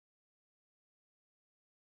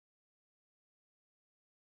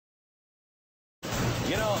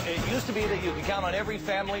It used to be that you could count on every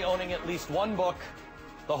family owning at least one book,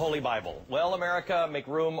 the Holy Bible. Well, America, make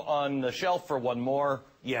room on the shelf for one more.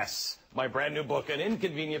 Yes, my brand new book, an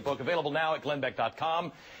inconvenient book, available now at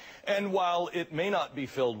glennbeck.com. And while it may not be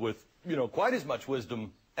filled with, quite as much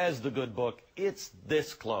wisdom as the good book, it's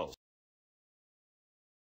this close.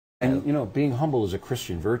 And, being humble is a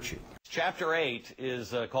Christian virtue. Chapter 8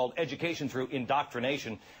 is called Education Through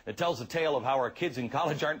Indoctrination. It tells the tale of how our kids in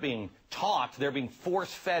college aren't being taught. They're being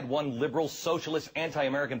force-fed one liberal, socialist,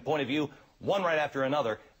 anti-American point of view, one right after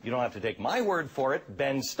another. You don't have to take my word for it.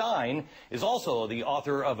 Ben Stein is also the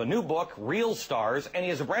author of a new book, Real Stars, and he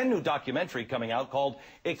has a brand new documentary coming out called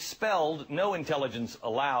Expelled, No Intelligence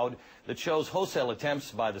Allowed, that shows wholesale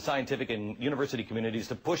attempts by the scientific and university communities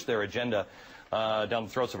to push their agenda down the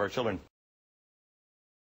throats of our children.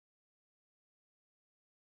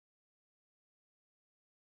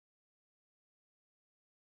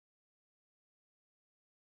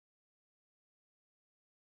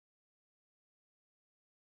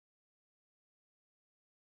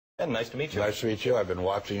 And nice to meet you. Nice to meet you. I've been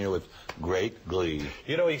watching you with great glee.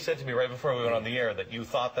 He said to me right before we went on the air that you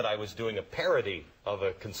thought that I was doing a parody of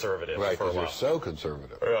a conservative. Right, for a because while. you're so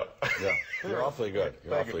conservative. Yeah, you're awfully good.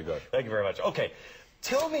 You're awfully good. Thank you very much. Okay,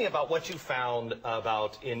 tell me about what you found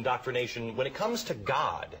about indoctrination when it comes to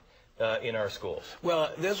God in our schools. Well,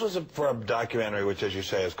 this was for a documentary, which, as you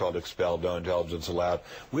say, is called Expelled, No Intelligence Allowed.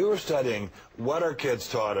 We were studying what our kids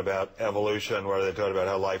taught about evolution, what they taught about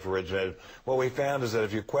how life originated. What we found is that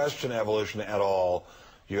if you question evolution at all,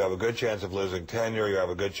 you have a good chance of losing tenure, you have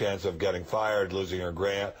a good chance of getting fired, losing your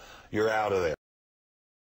grant, you're out of there.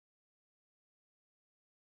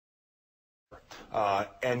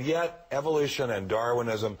 And yet, evolution and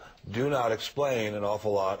Darwinism do not explain an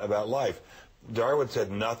awful lot about life. Darwin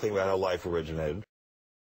said nothing about how life originated.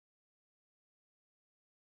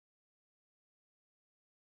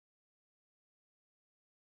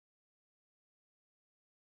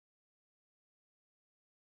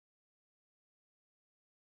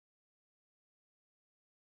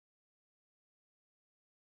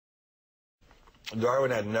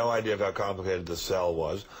 Darwin had no idea of how complicated the cell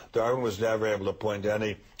was. Darwin was never able to point to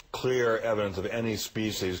any clear evidence of any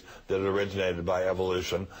species that had originated by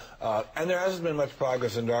evolution. And there hasn't been much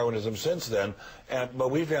progress in Darwinism since then.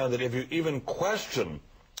 But we found that if you even question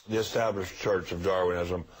the established church of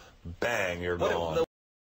Darwinism, bang, you're gone.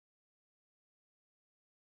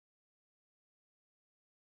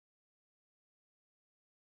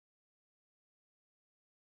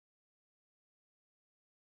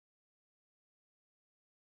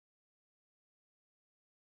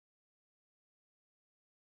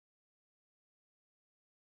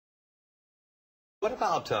 What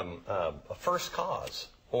about a first cause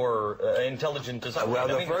or intelligent design? Well,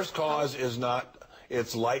 the first cause is not,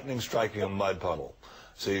 it's lightning striking a mud puddle.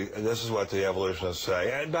 See, this is what the evolutionists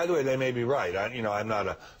say. And by the way, they may be right. I'm not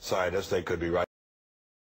a scientist. They could be right.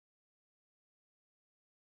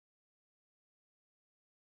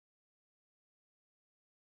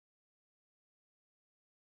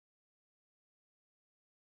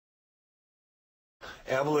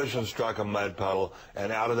 Evolution struck a mud puddle,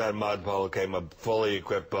 and out of that mud puddle came a fully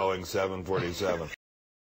equipped Boeing 747.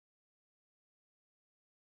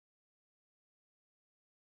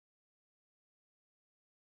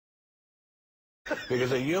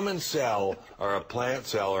 Because a human cell, or a plant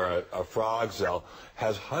cell, or a frog cell,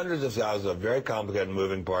 has hundreds of thousands of very complicated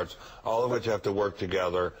moving parts, all of which have to work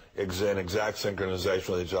together in exact synchronization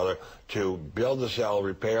with each other to build the cell,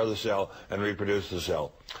 repair the cell, and reproduce the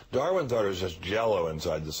cell. Darwin thought it was just jello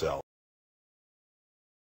inside the cell.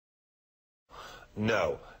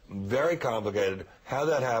 No. Very complicated. How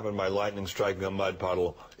that happened by lightning striking a mud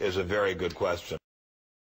puddle is a very good question.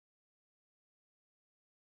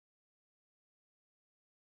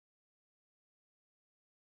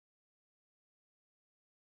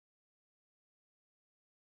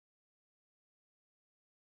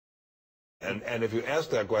 And if you ask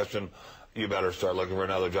that question, you better start looking for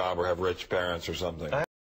another job or have rich parents or something.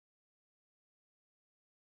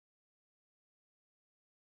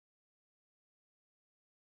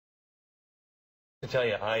 To tell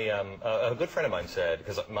you, a good friend of mine said,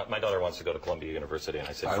 because my daughter wants to go to Columbia University, and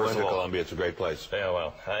I said, I went to Columbia, it's a great place. Yeah,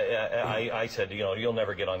 well, I said, you'll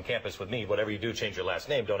never get on campus with me. Whatever you do, change your last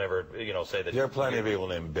name. Don't ever, say that. There are plenty of people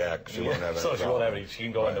named Beck. She won't have any so she won't have any. She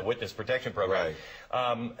can go in the witness protection program.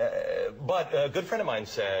 Right. But a good friend of mine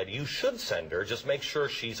said, you should send her. Just make sure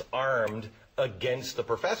she's armed against the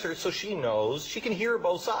professor so she knows she can hear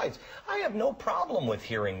both sides. I have no problem with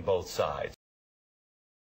hearing both sides.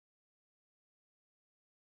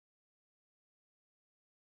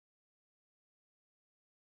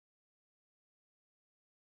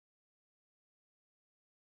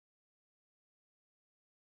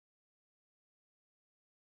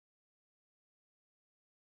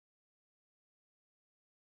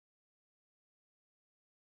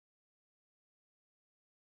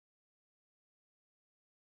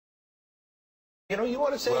 You know, you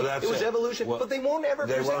want to say it was evolution, but they won't ever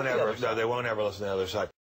present the other side. No, they won't ever listen to the other side.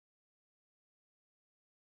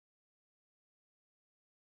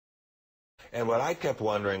 And what I kept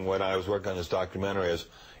wondering when I was working on this documentary is,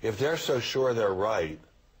 if they're so sure they're right,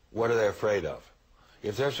 what are they afraid of?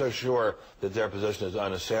 If they're so sure that their position is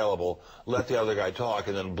unassailable, let the other guy talk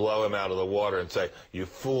and then blow him out of the water and say, you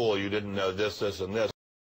fool, you didn't know this, this, and this.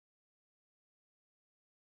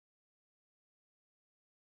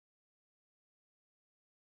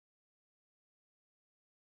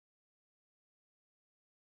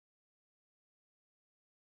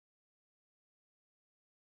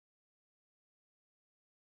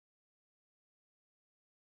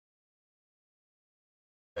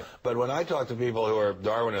 But when I talk to people who are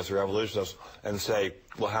Darwinists or evolutionists and say,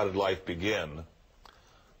 well, how did life begin?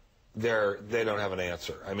 They don't have an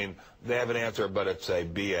answer. I mean, they have an answer, but it's a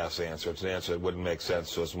BS answer. It's an answer that wouldn't make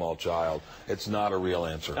sense to a small child. It's not a real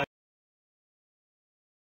answer.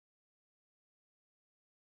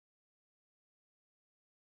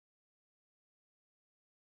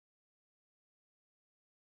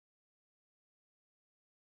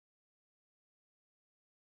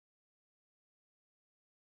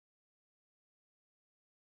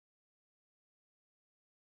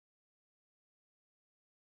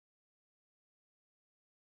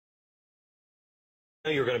 I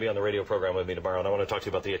know you're going to be on the radio program with me tomorrow, and I want to talk to you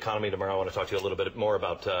about the economy tomorrow. I want to talk to you a little bit more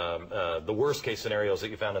about the worst-case scenarios that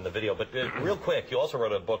you found in the video. But real quick, you also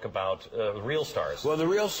wrote a book about real stars. Well, the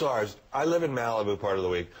real stars, I live in Malibu part of the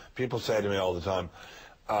week. People say to me all the time,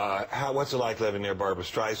 what's it like living near Barbra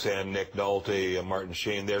Streisand, Nick Nolte, Martin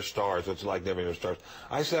Sheen? They're stars. What's it like living near stars?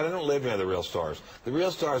 I said, I don't live near the real stars. The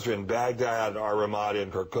real stars are in Baghdad, Ramadi,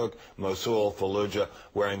 and Kirkuk, Mosul, Fallujah,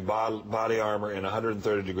 wearing body armor in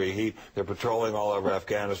 130-degree heat. They're patrolling all over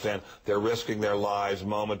Afghanistan. They're risking their lives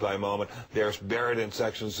moment by moment. They're buried in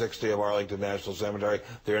Section 60 of Arlington National Cemetery.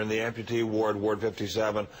 They're in the amputee ward, Ward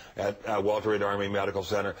 57, at Walter Reed Army Medical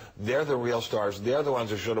Center. They're the real stars. They're the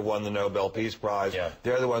ones who should have won the Nobel Peace Prize. Yeah.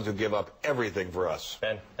 They're the ones who give up everything for us.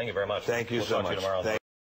 Ben, thank you very much. Thank you so much. We'll talk to you tomorrow.